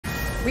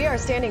We are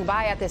standing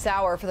by at this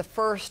hour for the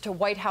first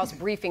White House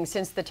briefing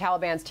since the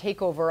Taliban's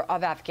takeover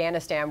of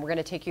Afghanistan. We're going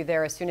to take you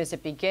there as soon as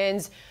it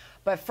begins.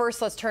 But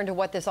first, let's turn to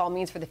what this all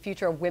means for the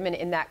future of women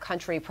in that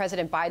country.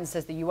 President Biden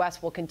says the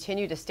U.S. will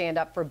continue to stand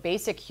up for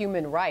basic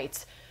human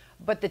rights.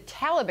 But the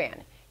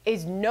Taliban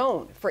is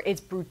known for its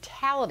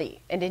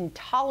brutality and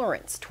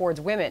intolerance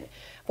towards women.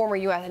 Former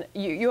U.S.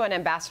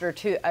 ambassador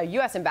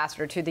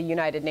to the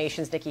United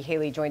Nations, Nikki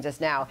Haley, joins us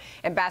now.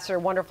 Ambassador,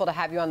 wonderful to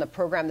have you on the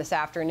program this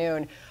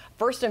afternoon.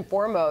 First and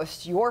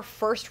foremost, your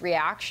first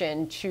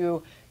reaction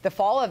to the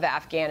fall of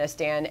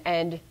Afghanistan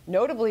and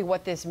notably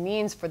what this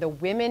means for the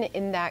women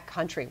in that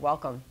country.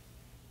 Welcome.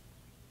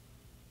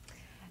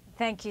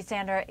 Thank you,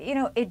 Sandra. You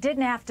know, it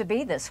didn't have to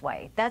be this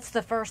way. That's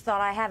the first thought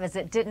I have, is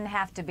it didn't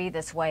have to be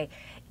this way.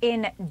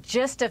 In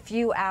just a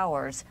few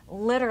hours,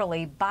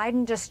 literally,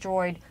 Biden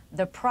destroyed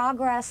the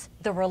progress,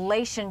 the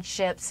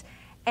relationships,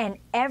 and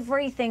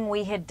everything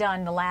we had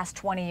done the last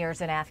 20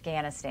 years in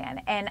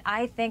Afghanistan. And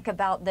I think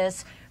about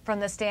this from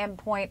the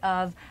standpoint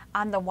of,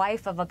 I'm the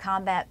wife of a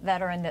combat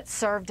veteran that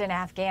served in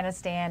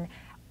Afghanistan.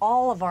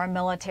 All of our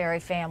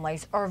military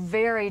families are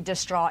very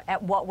distraught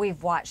at what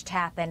we've watched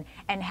happen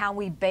and how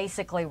we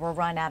basically were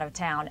run out of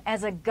town.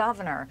 As a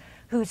governor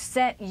who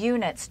sent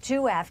units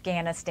to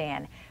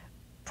Afghanistan,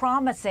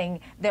 promising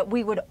that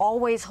we would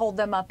always hold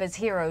them up as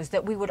heroes,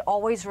 that we would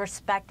always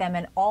respect them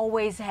and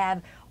always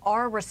have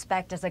our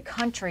respect as a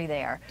country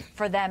there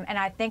for them. And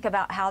I think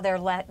about how they're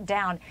let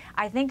down.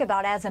 I think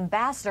about, as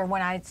ambassador,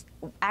 when I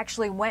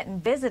actually went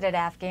and visited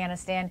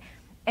Afghanistan,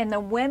 and the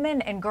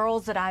women and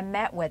girls that I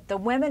met with, the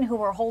women who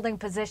were holding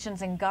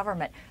positions in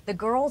government, the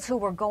girls who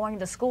were going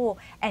to school,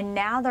 and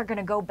now they're going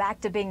to go back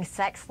to being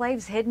sex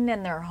slaves hidden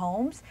in their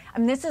homes. I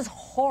mean, this is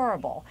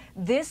horrible.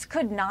 This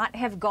could not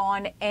have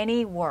gone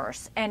any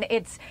worse. And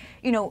it's,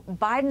 you know,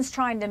 Biden's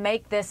trying to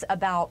make this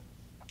about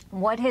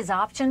what his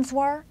options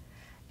were.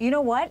 You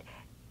know what?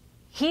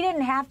 He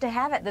didn't have to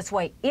have it this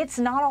way. It's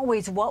not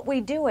always what we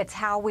do, it's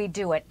how we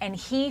do it. And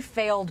he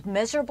failed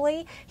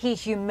miserably. He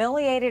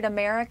humiliated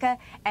America,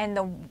 and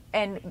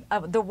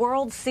the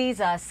world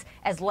sees us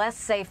as less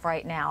safe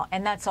right now.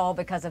 And that's all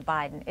because of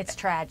Biden. It's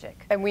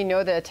tragic. And we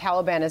know the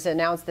Taliban has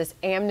announced this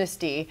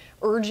amnesty,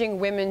 urging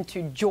women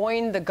to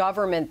join the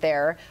government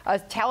there. A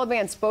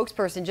Taliban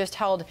spokesperson just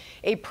held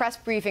a press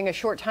briefing a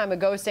short time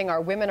ago saying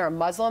our women are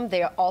Muslim.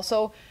 They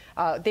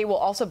will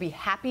also be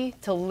happy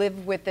to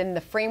live within the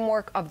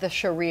framework of the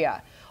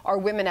Sharia. Our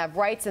women have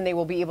rights, and they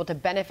will be able to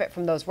benefit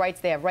from those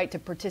rights. They have right to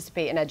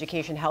participate in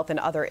education, health, and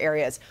other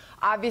areas.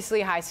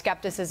 Obviously, high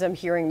skepticism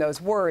hearing those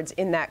words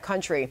in that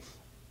country.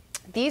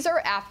 These are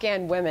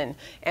Afghan women,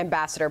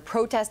 Ambassador,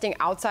 protesting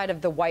outside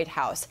of the White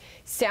House,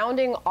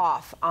 sounding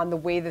off on the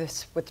way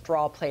this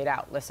withdrawal played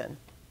out. Listen.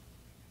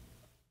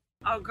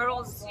 Our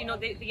girls, you know,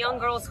 the young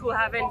girls who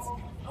haven't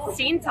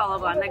seen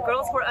Taliban, like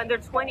girls who are under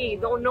 20,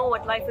 don't know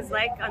what life is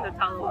like under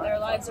Taliban. Their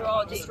lives are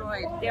all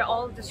destroyed. They're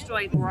all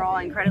destroyed. We're all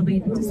incredibly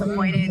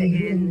disappointed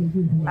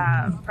in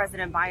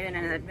President Biden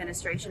and the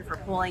administration for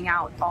pulling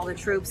out all the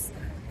troops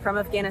from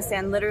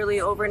Afghanistan literally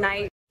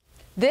overnight.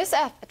 This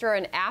after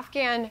an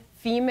Afghan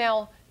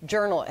female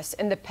journalist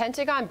in the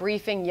Pentagon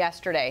briefing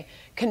yesterday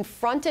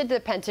confronted the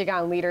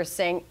Pentagon leaders,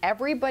 saying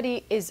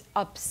everybody is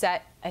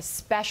upset,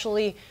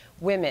 especially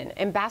women.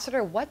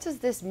 Ambassador, what does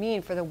this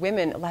mean for the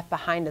women left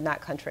behind in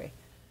that country?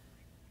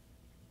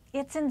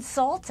 It's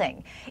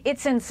insulting.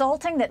 It's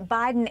insulting that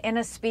Biden in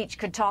a speech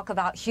could talk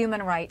about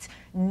human rights,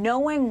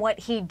 knowing what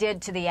he did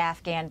to the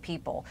Afghan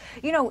people.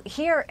 You know,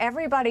 here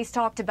everybody's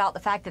talked about the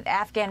fact that the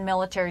Afghan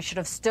military should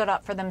have stood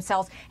up for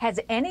themselves.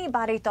 Has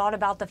anybody thought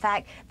about the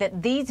fact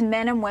that these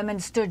men and women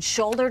stood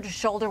shoulder to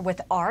shoulder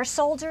with our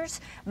soldiers?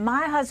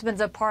 My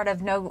husband's a part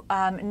of No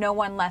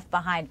One Left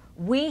Behind.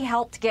 We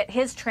helped get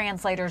his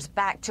translators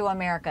back to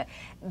America.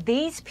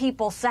 These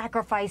people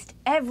sacrificed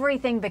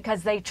everything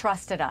because they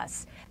trusted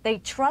us. They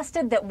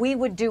trusted that we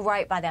would do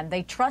right by them.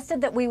 They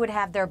trusted that we would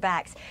have their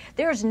backs.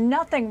 There's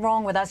nothing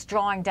wrong with us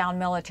drawing down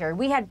military.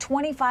 We had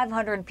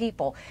 2,500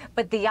 people.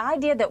 But the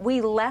idea that we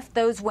left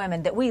those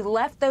women, that we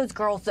left those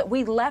girls, that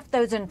we left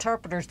those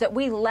interpreters, that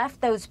we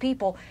left those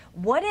people,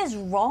 what is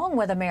wrong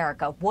with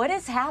America? What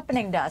is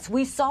happening to us?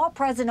 We saw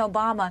President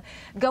Obama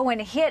go and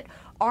hit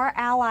our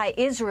ally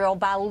Israel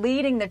by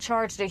leading the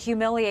charge to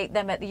humiliate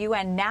them at the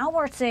UN. Now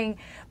we're seeing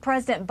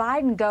President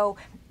Biden go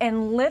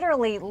and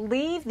literally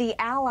leave the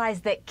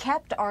allies that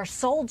kept our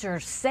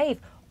soldiers safe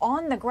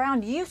on the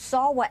ground. You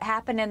saw what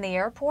happened in the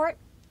airport.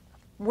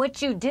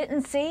 What you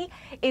didn't see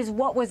is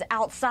what was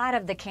outside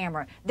of the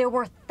camera. There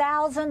were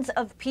thousands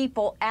of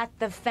people at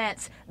the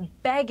fence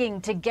begging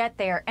to get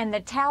there, and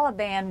the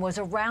Taliban was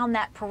around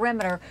that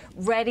perimeter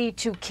ready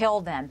to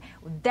kill them.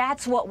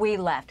 That's what we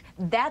left.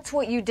 That's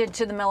what you did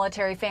to the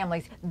military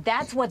families.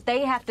 That's what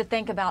they have to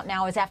think about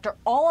now, is after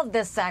all of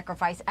this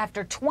sacrifice,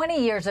 after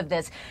 20 years of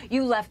this,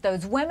 you left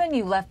those women,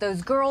 you left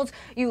those girls,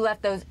 you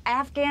left those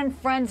Afghan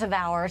friends of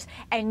ours,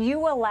 and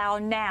you allow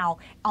now,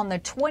 on the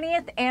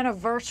 20th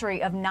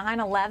anniversary of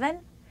 9/11,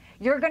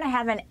 you're going to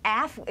have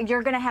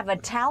a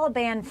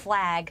Taliban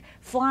flag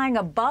flying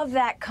above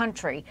that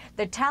country.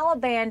 The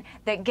Taliban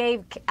that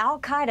gave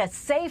al-Qaeda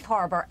safe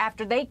harbor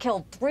after they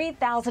killed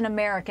 3,000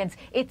 Americans.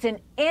 It's an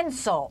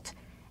insult.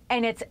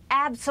 And it's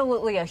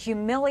absolutely a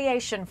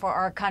humiliation for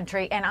our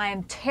country, and I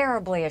am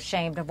terribly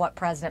ashamed of what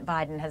President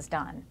Biden has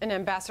done. And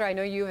Ambassador, I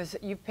know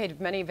you've paid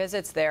many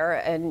visits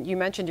there, and you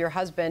mentioned your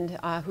husband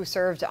who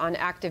served on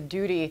active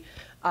duty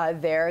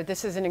there.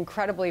 This is an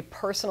incredibly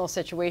personal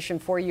situation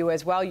for you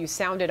as well. You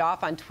sounded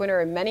off on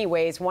Twitter in many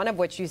ways, one of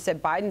which you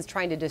said Biden's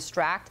trying to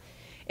distract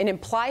and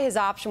imply his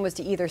option was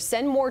to either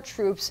send more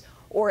troops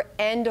or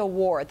end a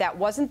war. That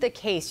wasn't the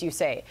case, you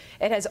say.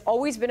 It has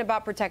always been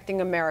about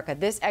protecting America.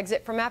 This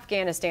exit from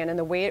Afghanistan and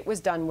the way it was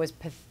done was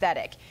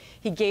pathetic.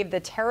 He gave the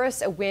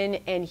terrorists a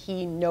win, and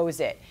he knows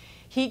it.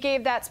 He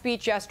gave that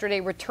speech yesterday,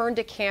 returned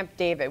to Camp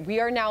David. We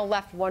are now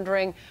left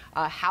wondering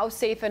how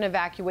safe an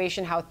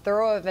evacuation, how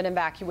thorough of an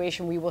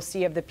evacuation we will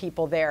see of the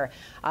people there.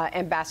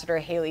 Ambassador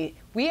Haley,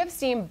 we have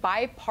seen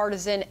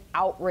bipartisan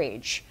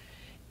outrage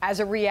as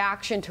a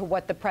reaction to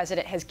what the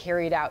president has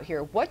carried out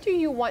here. What do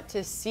you want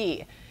to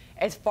see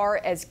as far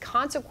as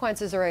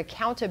consequences or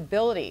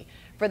accountability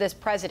for this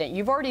president?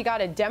 You've already got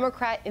a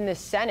Democrat in the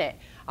Senate,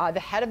 the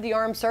head of the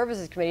Armed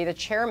Services Committee, the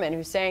chairman,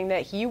 who's saying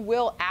that he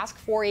will ask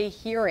for a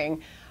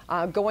hearing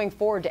going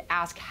forward to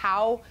ask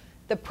how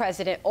the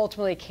president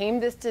ultimately came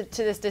to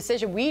this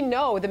decision. We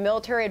know the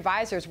military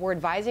advisors were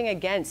advising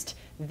against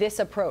this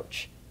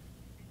approach.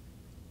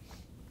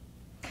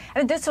 I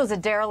mean, this was a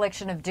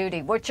dereliction of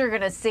duty. What you're going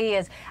to see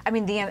is, I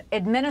mean, the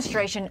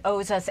administration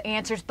owes us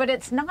answers, but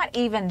it's not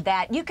even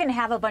that. You can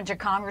have a bunch of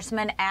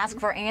congressmen ask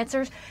for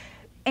answers.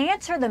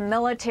 Answer the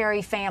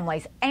military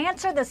families.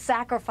 Answer the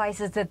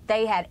sacrifices that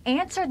they had.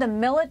 Answer the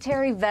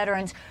military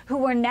veterans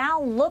who are now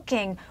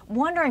looking,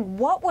 wondering,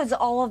 what was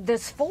all of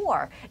this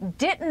for?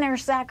 Didn't their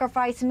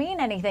sacrifice mean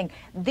anything?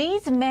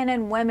 These men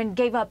and women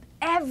gave up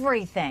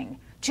everything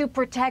to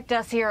protect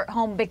us here at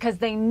home because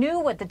they knew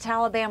what the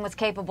Taliban was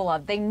capable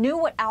of. They knew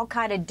what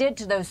al-Qaeda did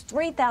to those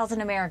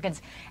 3,000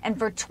 Americans. And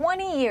for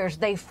 20 years,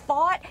 they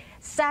fought,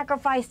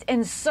 sacrificed,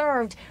 and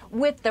served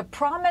with the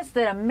promise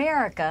that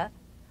America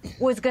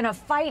was going to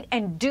fight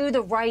and do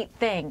the right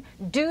thing.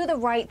 Do the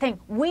right thing.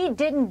 We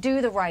didn't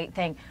do the right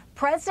thing.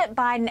 President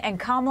Biden and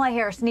Kamala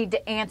Harris need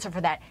to answer for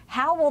that.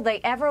 How will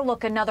they ever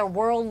look another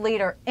world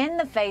leader in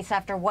the face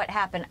after what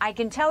happened? I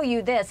can tell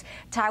you this,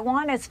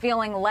 Taiwan is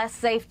feeling less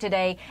safe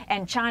today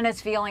and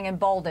China's feeling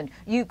emboldened.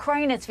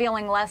 Ukraine is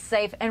feeling less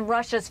safe and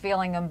Russia's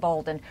feeling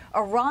emboldened.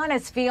 Iran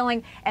is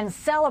feeling and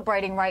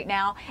celebrating right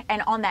now.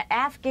 And on that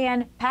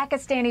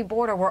Afghan-Pakistani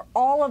border where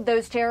all of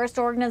those terrorist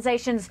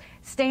organizations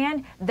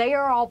stand, they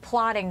are all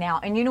plotting now.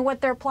 And you know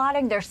what they're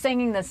plotting? They're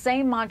singing the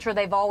same mantra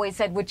they've always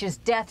said, which is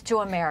death to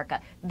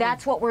America.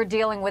 That's what we're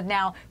dealing with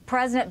now.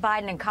 President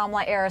Biden and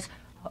Kamala Harris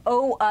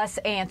owe us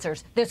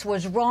answers. This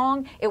was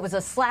wrong. It was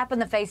a slap in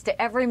the face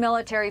to every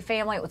military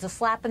family. It was a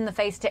slap in the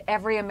face to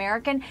every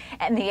American.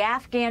 And the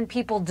Afghan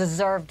people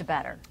deserved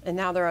better. And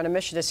now they're on a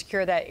mission to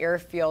secure that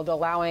airfield,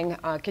 allowing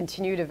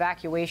continued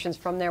evacuations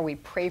from there. We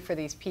pray for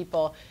these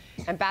people.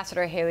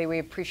 Ambassador Haley, we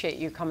appreciate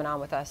you coming on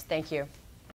with us. Thank you.